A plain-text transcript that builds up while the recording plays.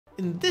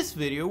In this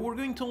video, we're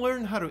going to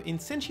learn how to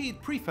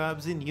instantiate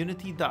prefabs in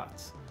Unity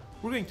Dots.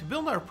 We're going to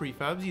build our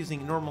prefabs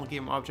using normal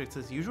game objects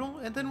as usual,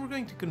 and then we're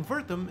going to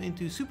convert them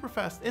into super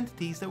fast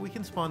entities that we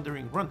can spawn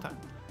during runtime.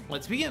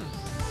 Let's begin!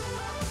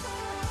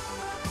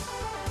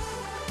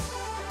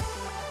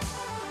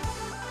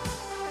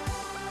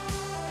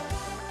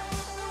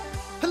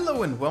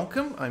 Hello and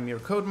welcome, I'm your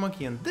Code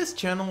Monkey, and this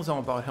channel is all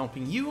about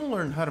helping you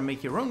learn how to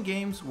make your own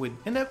games with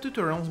in-depth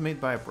tutorials made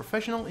by a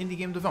professional indie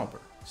game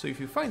developer. So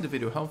if you find the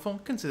video helpful,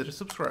 consider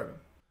subscribing.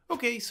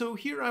 Okay, so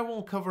here I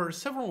will cover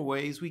several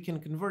ways we can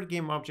convert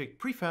game object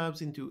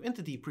prefabs into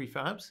entity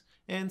prefabs,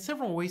 and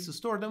several ways to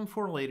store them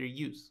for later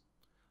use.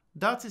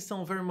 Dots is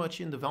still very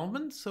much in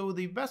development, so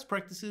the best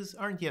practices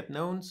aren't yet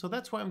known, so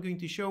that's why I'm going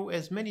to show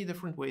as many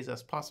different ways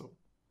as possible.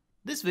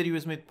 This video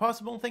is made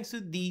possible thanks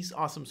to these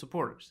awesome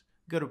supporters.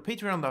 Go to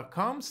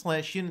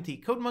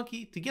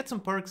patreon.com/unitycodemonkey to get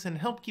some perks and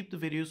help keep the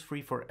videos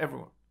free for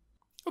everyone.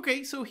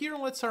 Okay, so here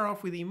let's start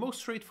off with the most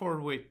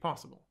straightforward way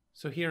possible.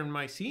 So here in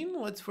my scene,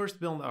 let's first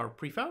build our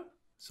prefab.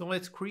 So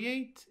let's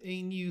create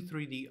a new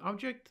 3D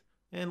object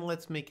and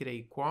let's make it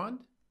a quad.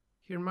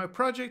 Here in my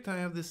project, I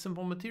have this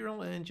simple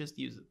material and just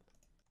use it.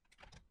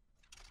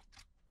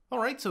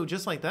 Alright, so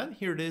just like that,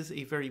 here it is,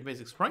 a very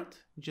basic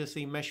sprite. Just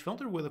a mesh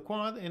filter with a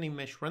quad and a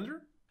mesh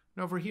renderer.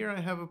 And over here I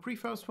have a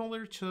prefabs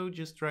folder, so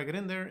just drag it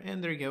in there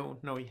and there you go,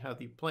 now we have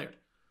the player.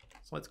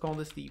 So let's call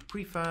this the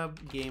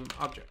prefab game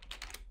object.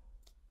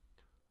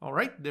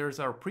 Alright, there's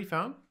our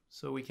prefab,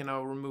 so we can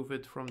now remove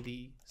it from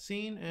the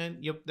scene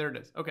and yep, there it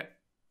is. Okay.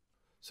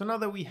 So now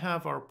that we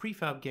have our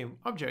prefab game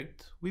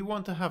object, we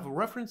want to have a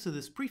reference to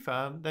this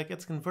prefab that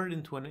gets converted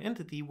into an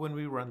entity when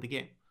we run the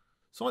game.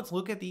 So let's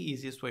look at the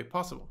easiest way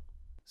possible.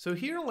 So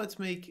here let's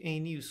make a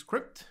new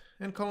script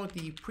and call it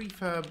the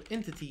prefab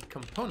entity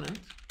component.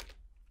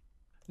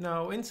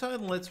 Now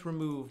inside let's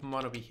remove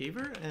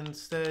monobehavior and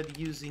instead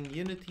using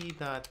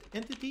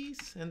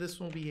unity.entities, and this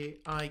will be a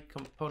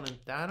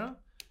iComponentData,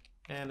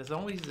 and as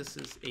always this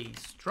is a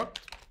struct.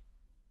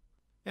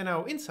 And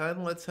now inside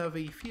let's have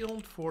a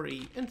field for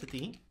a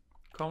entity,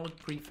 call it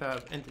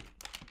prefab entity.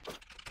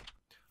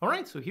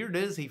 Alright, so here it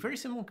is, a very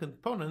simple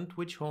component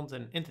which holds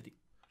an entity.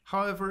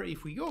 However,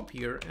 if we go up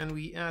here and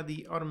we add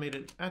the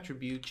automated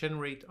attribute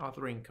generate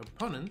authoring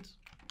component,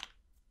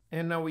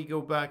 and now we go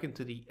back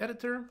into the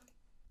editor,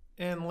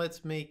 and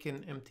let's make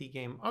an empty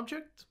game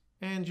object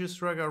and just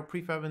drag our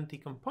prefab entity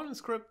component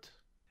script.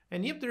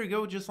 And yep, there you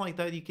go, just like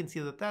that, you can see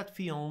that that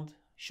field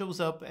shows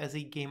up as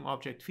a game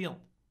object field.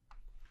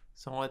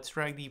 So let's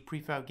drag the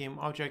prefab game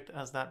object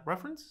as that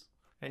reference.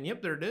 And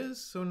yep, there it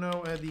is. So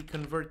now add the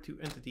convert to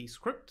entity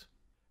script.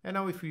 And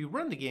now if we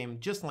run the game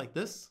just like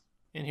this,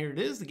 and here it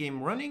is, the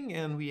game running,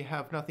 and we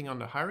have nothing on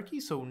the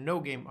hierarchy, so no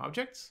game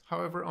objects.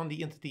 However, on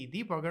the entity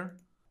debugger,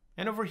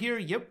 and over here,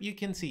 yep, you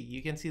can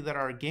see that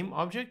our game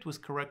object was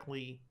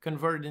correctly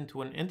converted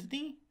into an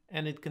entity,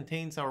 and it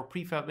contains our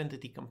prefab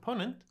entity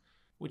component,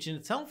 which in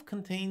itself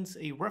contains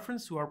a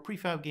reference to our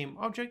prefab game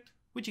object,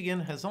 which again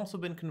has also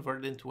been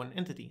converted into an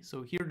entity.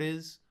 So here it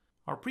is,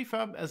 our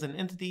prefab as an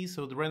entity,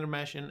 so the render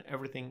mesh and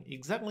everything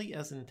exactly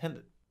as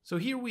intended. So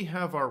here we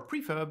have our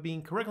prefab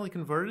being correctly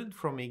converted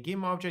from a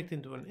game object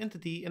into an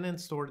entity and then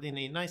stored in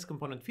a nice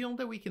component field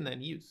that we can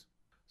then use.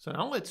 So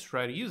now let's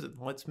try to use it.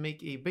 Let's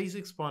make a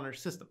basic spawner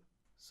system.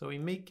 So we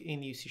make a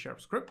new C#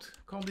 script,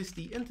 call this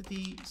the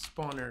entity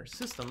spawner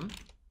system.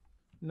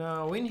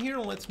 Now in here,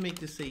 let's make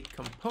this a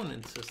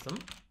component system.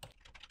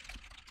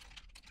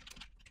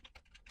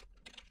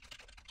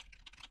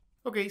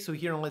 Okay, so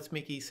here let's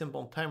make a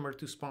simple timer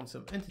to spawn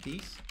some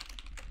entities.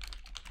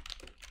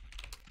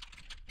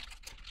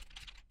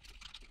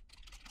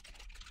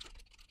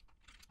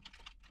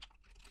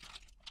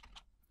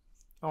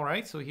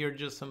 Alright, so here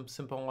just some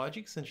simple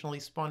logic,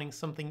 essentially spawning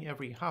something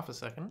every half a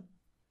second.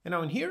 And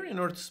now in here, in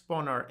order to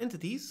spawn our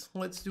entities,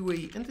 let's do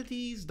a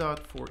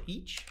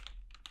entities.forEach.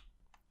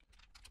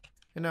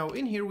 And now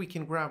in here we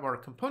can grab our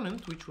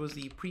component, which was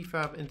the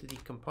prefab entity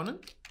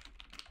component.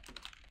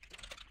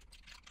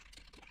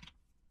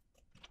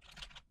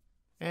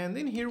 And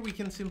in here we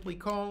can simply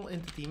call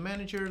entity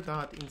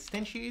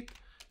manager.instantiate,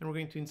 and we're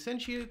going to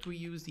instantiate, we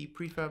use the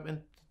prefab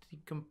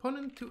entity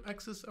component to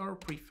access our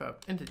prefab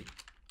entity.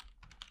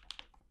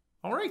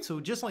 Alright, so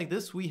just like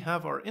this, we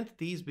have our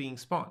entities being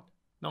spawned.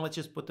 Now let's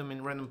just put them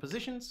in random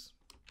positions.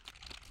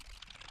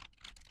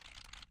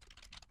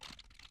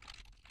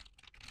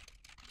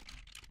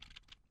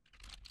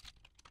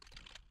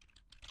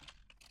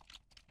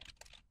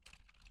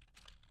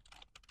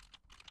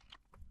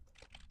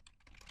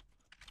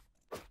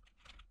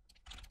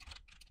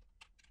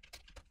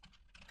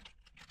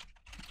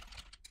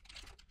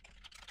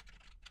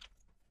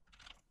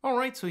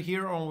 Alright, so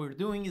here all we're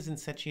doing is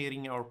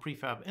instantiating our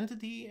prefab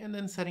entity and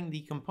then setting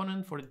the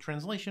component for the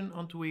translation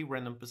onto a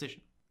random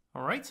position.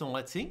 Alright, so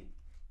let's see.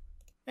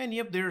 And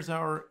yep, there's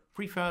our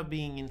prefab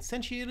being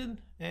instantiated.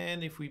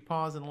 And if we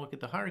pause and look at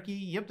the hierarchy,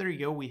 yep, there you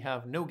go, we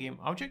have no game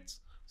objects.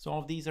 So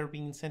all of these are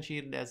being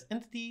instantiated as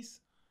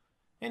entities.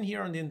 And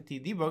here on the entity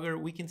debugger,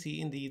 we can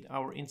see indeed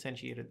our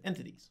instantiated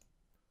entities.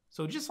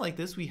 So just like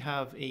this, we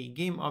have a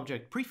game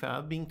object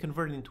prefab being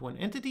converted into an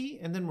entity,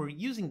 and then we're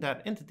using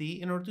that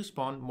entity in order to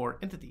spawn more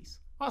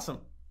entities. Awesome.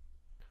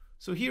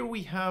 So here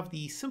we have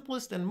the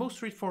simplest and most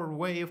straightforward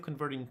way of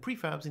converting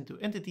prefabs into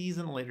entities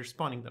and later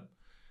spawning them.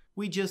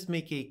 We just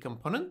make a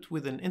component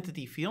with an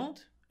entity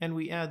field, and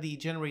we add the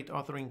generate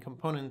authoring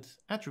component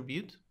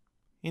attribute.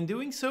 In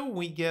doing so,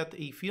 we get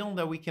a field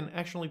that we can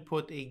actually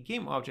put a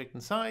game object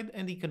inside,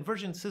 and the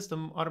conversion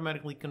system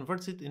automatically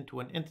converts it into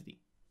an entity.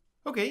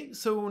 Okay,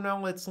 so now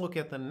let's look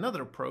at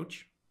another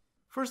approach.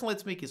 First,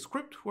 let's make a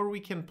script where we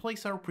can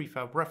place our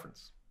prefab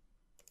reference.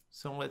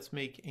 So let's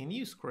make a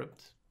new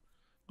script.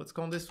 Let's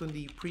call this one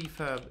the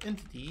Prefab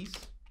Entities.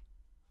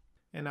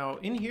 And now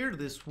in here,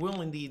 this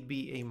will indeed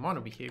be a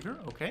mono behavior,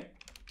 okay.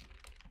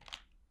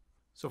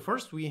 So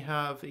first we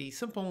have a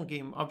simple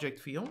game object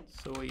field.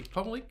 So a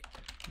public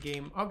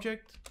game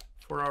object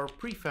for our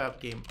prefab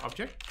game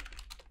object.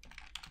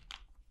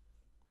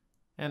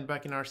 And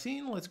back in our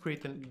scene, let's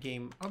create a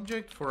game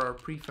object for our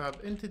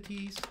prefab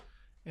entities,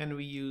 and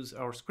we use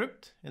our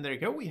script. And there you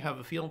go, we have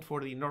a field for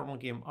the normal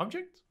game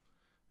object,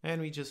 and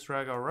we just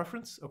drag our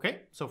reference.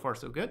 Okay, so far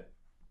so good.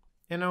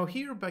 And now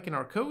here, back in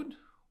our code,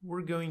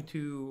 we're going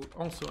to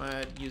also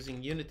add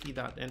using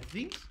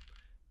unity.entities.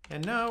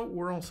 And now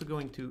we're also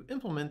going to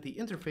implement the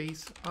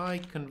interface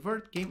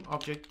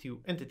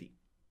iConvertGameObject2Entity.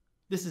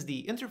 This is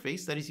the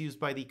interface that is used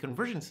by the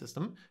conversion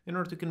system in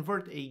order to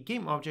convert a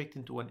game object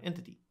into an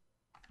entity.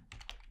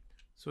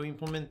 So we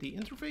implement the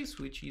interface,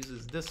 which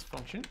uses this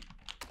function.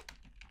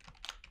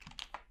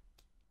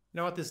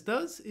 Now what this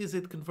does is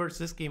it converts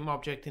this game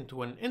object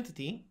into an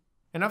entity,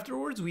 and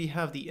afterwards we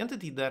have the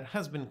entity that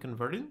has been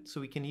converted,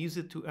 so we can use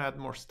it to add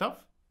more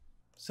stuff.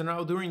 So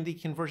now during the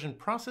conversion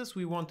process,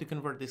 we want to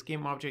convert this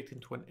game object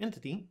into an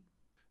entity.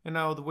 And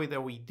now the way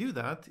that we do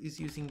that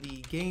is using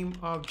the game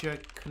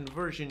object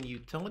conversion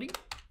utility.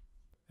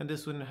 And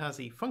this one has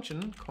a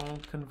function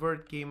called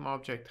convert game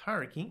object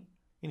hierarchy.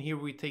 And here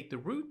we take the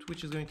root,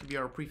 which is going to be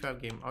our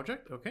prefab game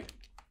object, okay.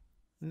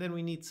 And then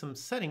we need some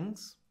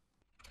settings.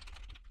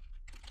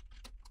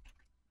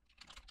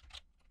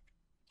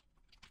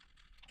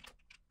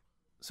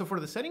 So for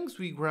the settings,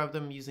 we grab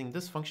them using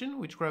this function,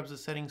 which grabs the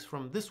settings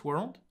from this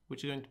world,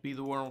 which is going to be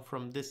the world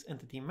from this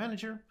entity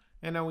manager.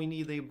 And now we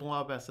need a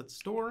blob asset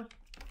store.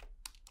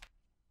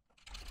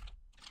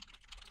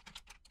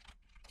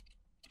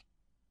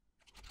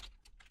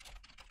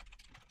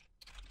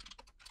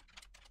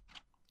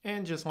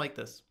 And just like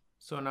this.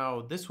 So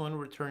now this one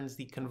returns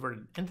the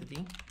converted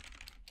entity.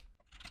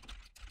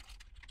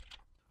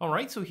 All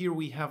right, so here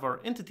we have our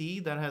entity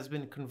that has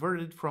been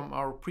converted from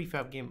our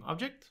prefab game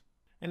object.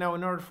 And now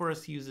in order for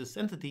us to use this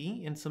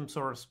entity in some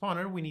sort of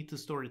spawner, we need to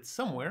store it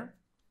somewhere.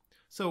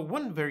 So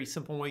one very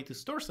simple way to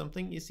store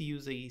something is to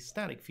use a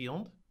static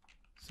field.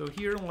 So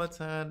here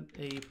let's add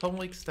a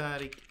public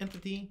static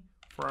entity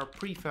for our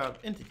prefab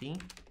entity.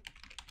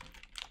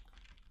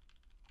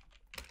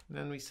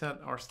 Then we set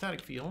our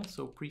static field,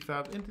 so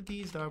prefab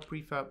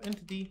entities.prefab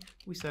entity,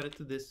 we set it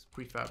to this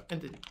prefab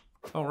entity.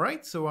 All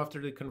right, so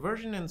after the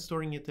conversion and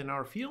storing it in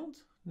our field,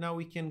 now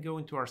we can go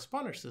into our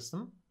spawner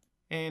system.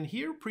 And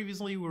here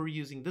previously we were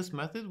using this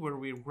method where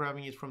we were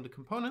grabbing it from the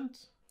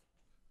component.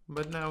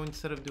 But now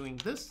instead of doing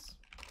this,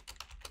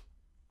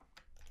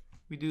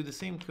 we do the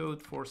same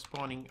code for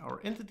spawning our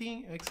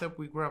entity, except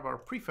we grab our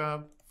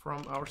prefab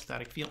from our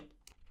static field.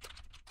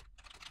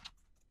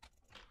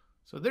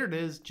 So there it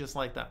is, just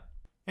like that.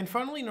 And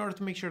finally, in order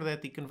to make sure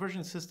that the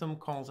conversion system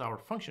calls our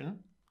function,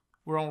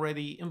 we're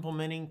already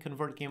implementing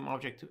convert game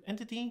object to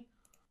entity.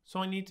 So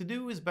all I need to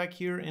do is back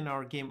here in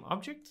our game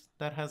object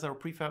that has our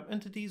prefab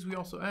entities, we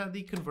also add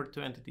the convert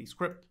to entity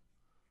script.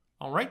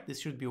 All right,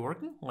 this should be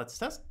working. Let's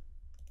test.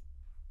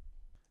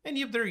 And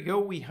yep, there you go.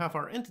 We have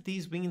our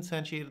entities being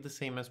instantiated the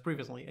same as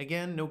previously.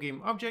 Again, no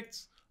game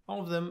objects,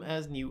 all of them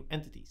as new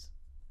entities.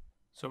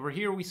 So over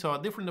here, we saw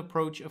a different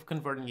approach of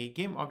converting a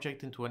game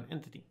object into an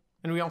entity.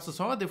 And we also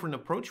saw a different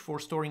approach for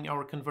storing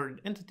our converted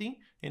entity,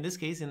 in this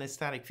case in a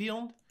static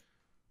field,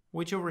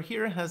 which over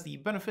here has the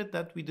benefit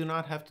that we do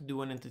not have to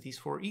do an entities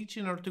for each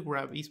in order to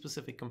grab a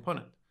specific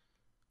component.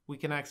 We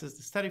can access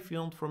the static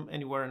field from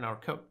anywhere in our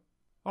code.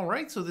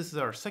 Alright, so this is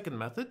our second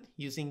method,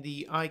 using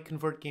the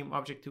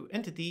iConvertGameObject to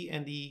entity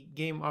and the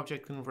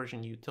GameObject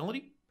conversion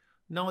utility.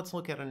 Now let's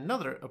look at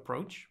another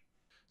approach.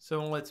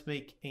 So let's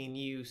make a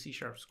new C#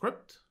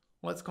 script.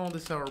 Let's call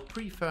this our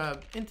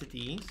Prefab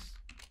Entities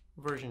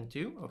version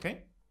 2,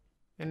 okay.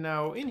 And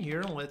now in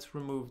here, let's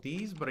remove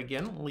these, but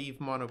again, leave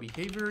mono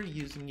behavior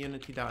using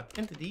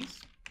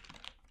unity.entities.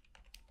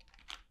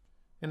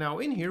 And now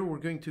in here, we're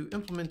going to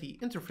implement the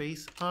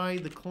interface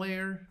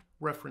iDeclare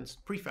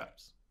referenced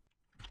prefabs.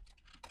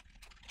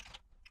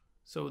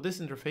 So this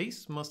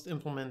interface must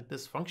implement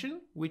this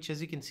function, which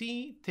as you can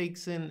see,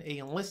 takes in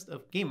a list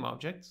of game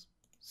objects.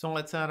 So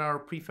let's add our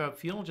prefab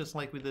field just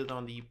like we did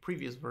on the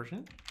previous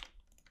version.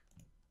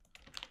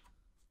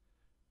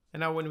 And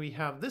now when we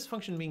have this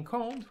function being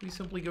called, we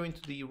simply go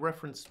into the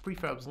referenced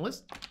prefabs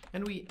list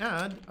and we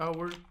add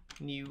our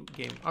new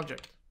game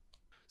object.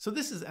 So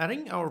this is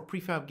adding our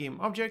prefab game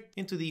object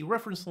into the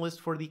reference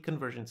list for the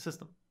conversion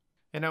system.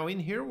 And now in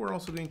here, we're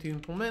also going to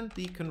implement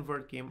the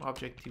convert game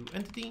object to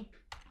entity.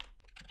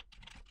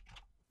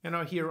 And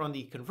now here on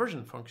the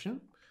conversion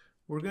function,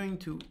 we're going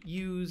to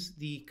use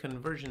the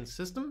conversion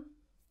system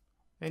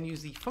and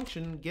use the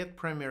function get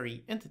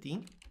primary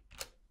entity.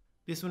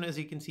 This one, as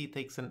you can see,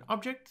 takes an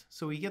object,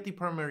 so we get the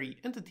primary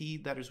entity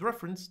that is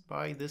referenced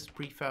by this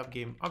prefab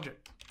game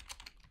object.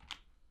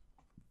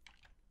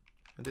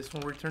 And this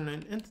will return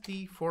an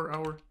entity for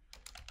our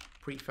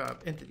prefab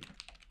entity.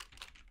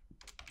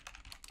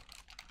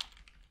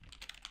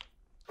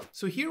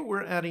 So here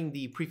we're adding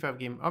the prefab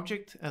game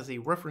object as a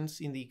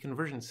reference in the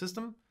conversion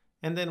system,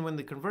 and then when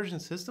the conversion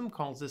system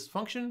calls this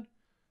function,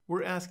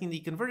 we're asking the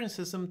conversion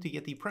system to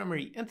get the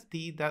primary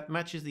entity that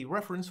matches the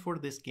reference for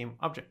this game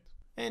object.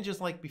 And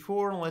just like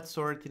before, let's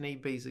store it in a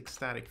basic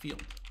static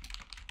field.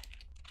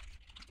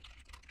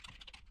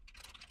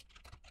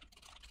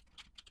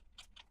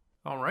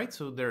 Alright,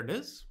 so there it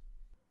is.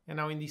 And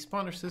now in the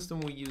spawner system,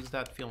 we use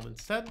that field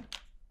instead.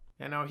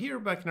 And now here,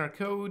 back in our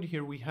code,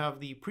 here we have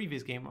the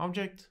previous game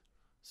object.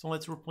 So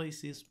let's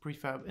replace these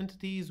prefab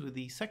entities with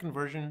the second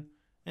version.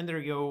 And there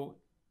you go.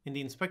 In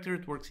the inspector,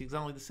 it works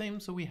exactly the same.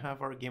 So we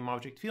have our game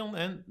object field,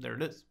 and there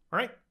it is. All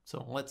right,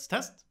 so let's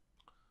test.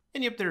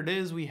 And yep, there it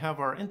is. We have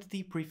our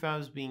entity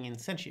prefabs being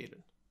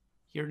instantiated.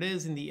 Here it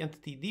is in the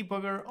entity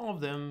debugger, all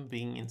of them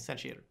being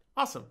instantiated.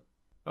 Awesome.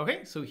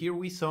 Okay, so here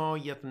we saw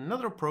yet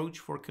another approach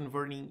for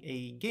converting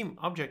a game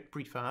object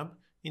prefab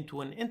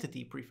into an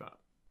entity prefab.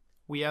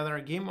 We add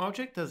our game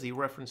object as a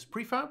reference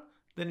prefab,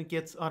 then it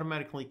gets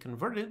automatically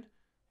converted,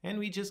 and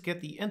we just get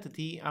the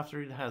entity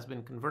after it has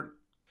been converted.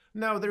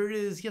 Now there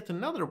is yet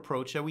another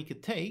approach that we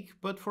could take,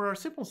 but for our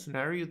simple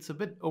scenario it's a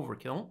bit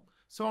overkill,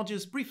 so I'll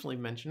just briefly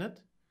mention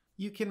it.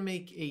 You can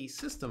make a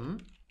system,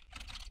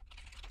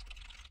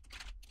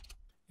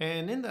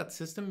 and in that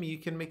system you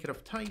can make it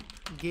of type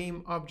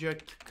game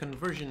object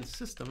conversion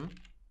system.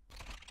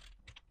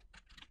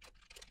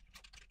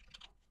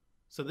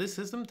 So this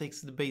system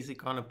takes the basic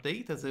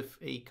onUpdate as if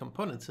a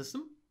component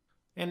system,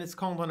 and it's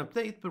called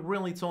onUpdate, but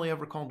really it's only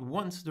ever called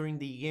once during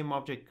the game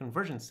object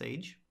conversion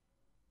stage.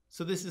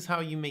 So this is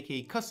how you make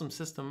a custom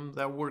system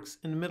that works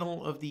in the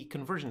middle of the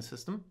conversion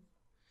system.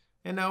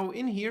 And now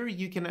in here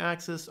you can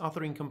access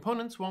authoring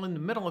components while in the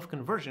middle of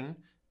conversion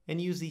and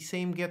use the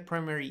same get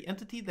primary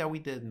entity that we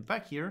did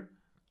back here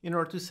in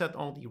order to set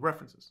all the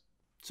references.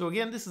 So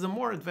again, this is a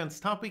more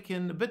advanced topic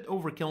and a bit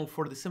overkill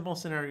for the simple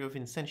scenario of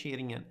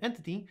instantiating an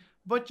entity,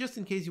 but just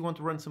in case you want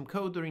to run some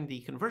code during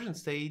the conversion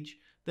stage,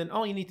 then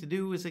all you need to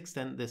do is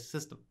extend this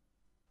system.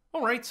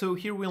 Alright, so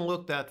here we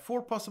looked at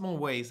 4 possible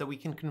ways that we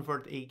can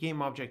convert a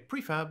game object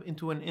prefab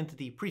into an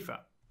entity prefab.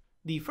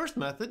 The first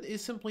method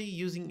is simply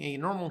using a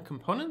normal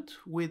component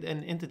with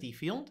an entity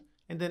field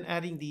and then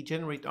adding the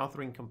generate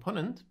authoring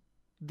component.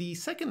 The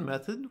second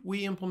method,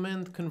 we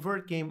implement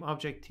convert game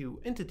object to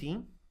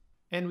entity,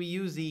 and we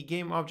use the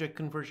game object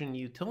conversion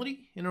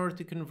utility in order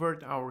to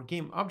convert our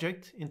game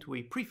object into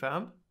a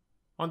prefab.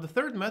 On the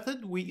third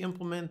method, we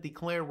implement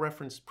declare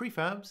reference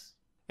prefabs,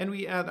 and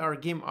we add our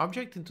game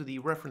object into the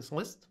reference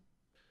list.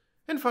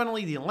 And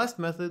finally, the last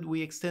method,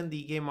 we extend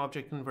the game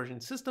object conversion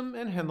system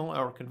and handle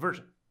our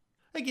conversion.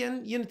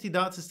 Again, Unity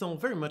Dots is still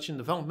very much in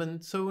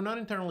development, so not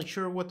entirely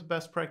sure what the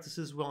best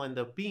practices will end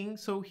up being,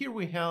 so here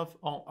we have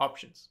all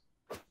options.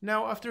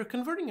 Now, after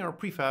converting our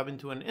prefab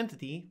into an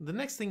entity, the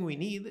next thing we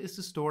need is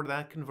to store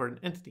that converted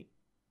entity.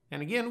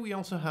 And again, we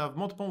also have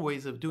multiple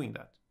ways of doing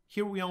that.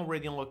 Here we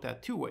already looked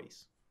at 2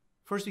 ways.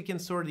 First, we can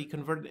store the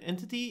converted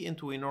entity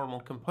into a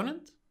normal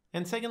component,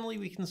 and secondly,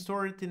 we can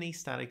store it in a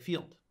static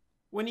field.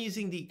 When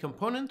using the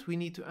component, we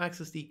need to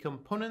access the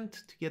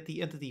component to get the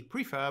entity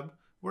prefab,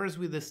 whereas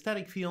with the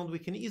static field, we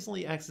can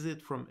easily access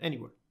it from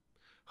anywhere.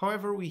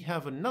 However, we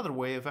have another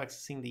way of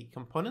accessing the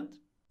component.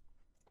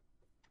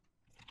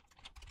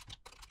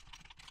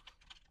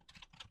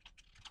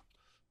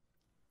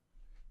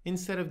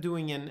 Instead of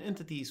doing an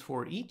entities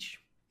for each,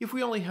 if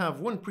we only have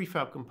one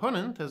prefab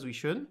component, as we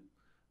should,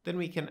 then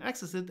we can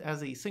access it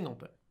as a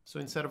singleton. So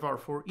instead of our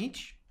for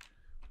each,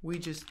 we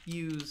just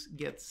use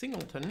get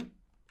singleton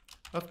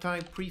of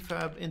type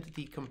prefab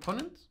entity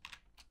component.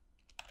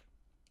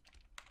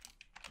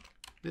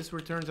 This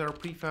returns our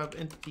prefab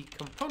entity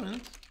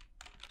component.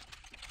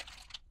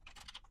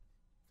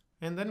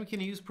 And then we can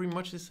use pretty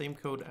much the same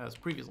code as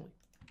previously.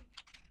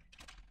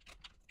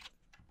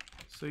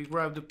 So you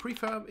grab the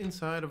prefab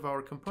inside of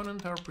our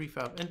component, our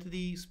prefab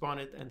entity, spawn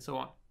it, and so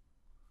on.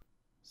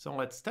 So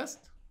let's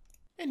test.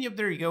 And yep,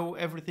 there you go,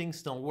 everything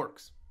still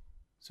works.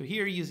 So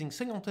here, using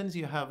singletons,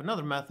 you have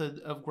another method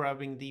of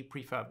grabbing the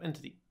prefab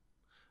entity.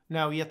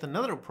 Now, yet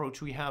another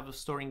approach we have of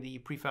storing the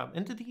prefab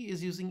entity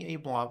is using a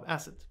blob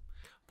asset.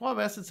 Blob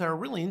assets are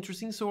really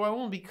interesting, so I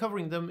won't be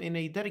covering them in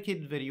a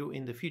dedicated video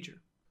in the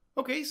future.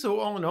 Okay, so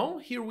all in all,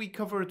 here we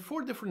covered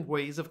 4 different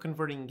ways of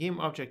converting game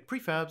object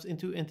prefabs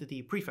into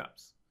entity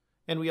prefabs.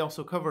 And we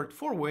also covered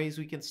 4 ways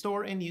we can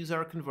store and use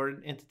our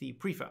converted entity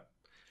prefab.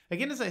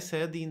 Again, as I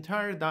said, the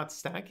entire dot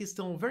stack is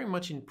still very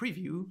much in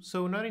preview,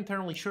 so not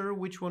entirely sure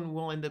which one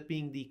will end up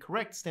being the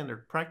correct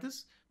standard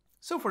practice,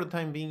 so for the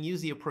time being,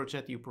 use the approach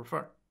that you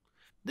prefer.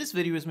 This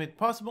video is made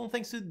possible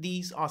thanks to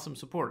these awesome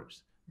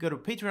supporters. Go to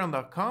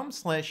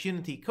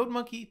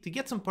patreon.com/unitycodemonkey to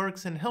get some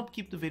perks and help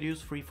keep the videos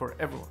free for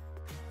everyone.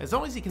 As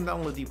always, you can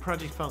download the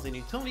project files and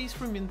utilities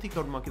from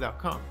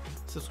unitycodemonkey.com.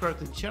 Subscribe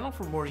to the channel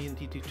for more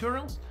Unity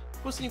tutorials,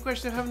 post any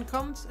questions you have in the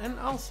comments, and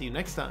I'll see you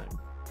next time.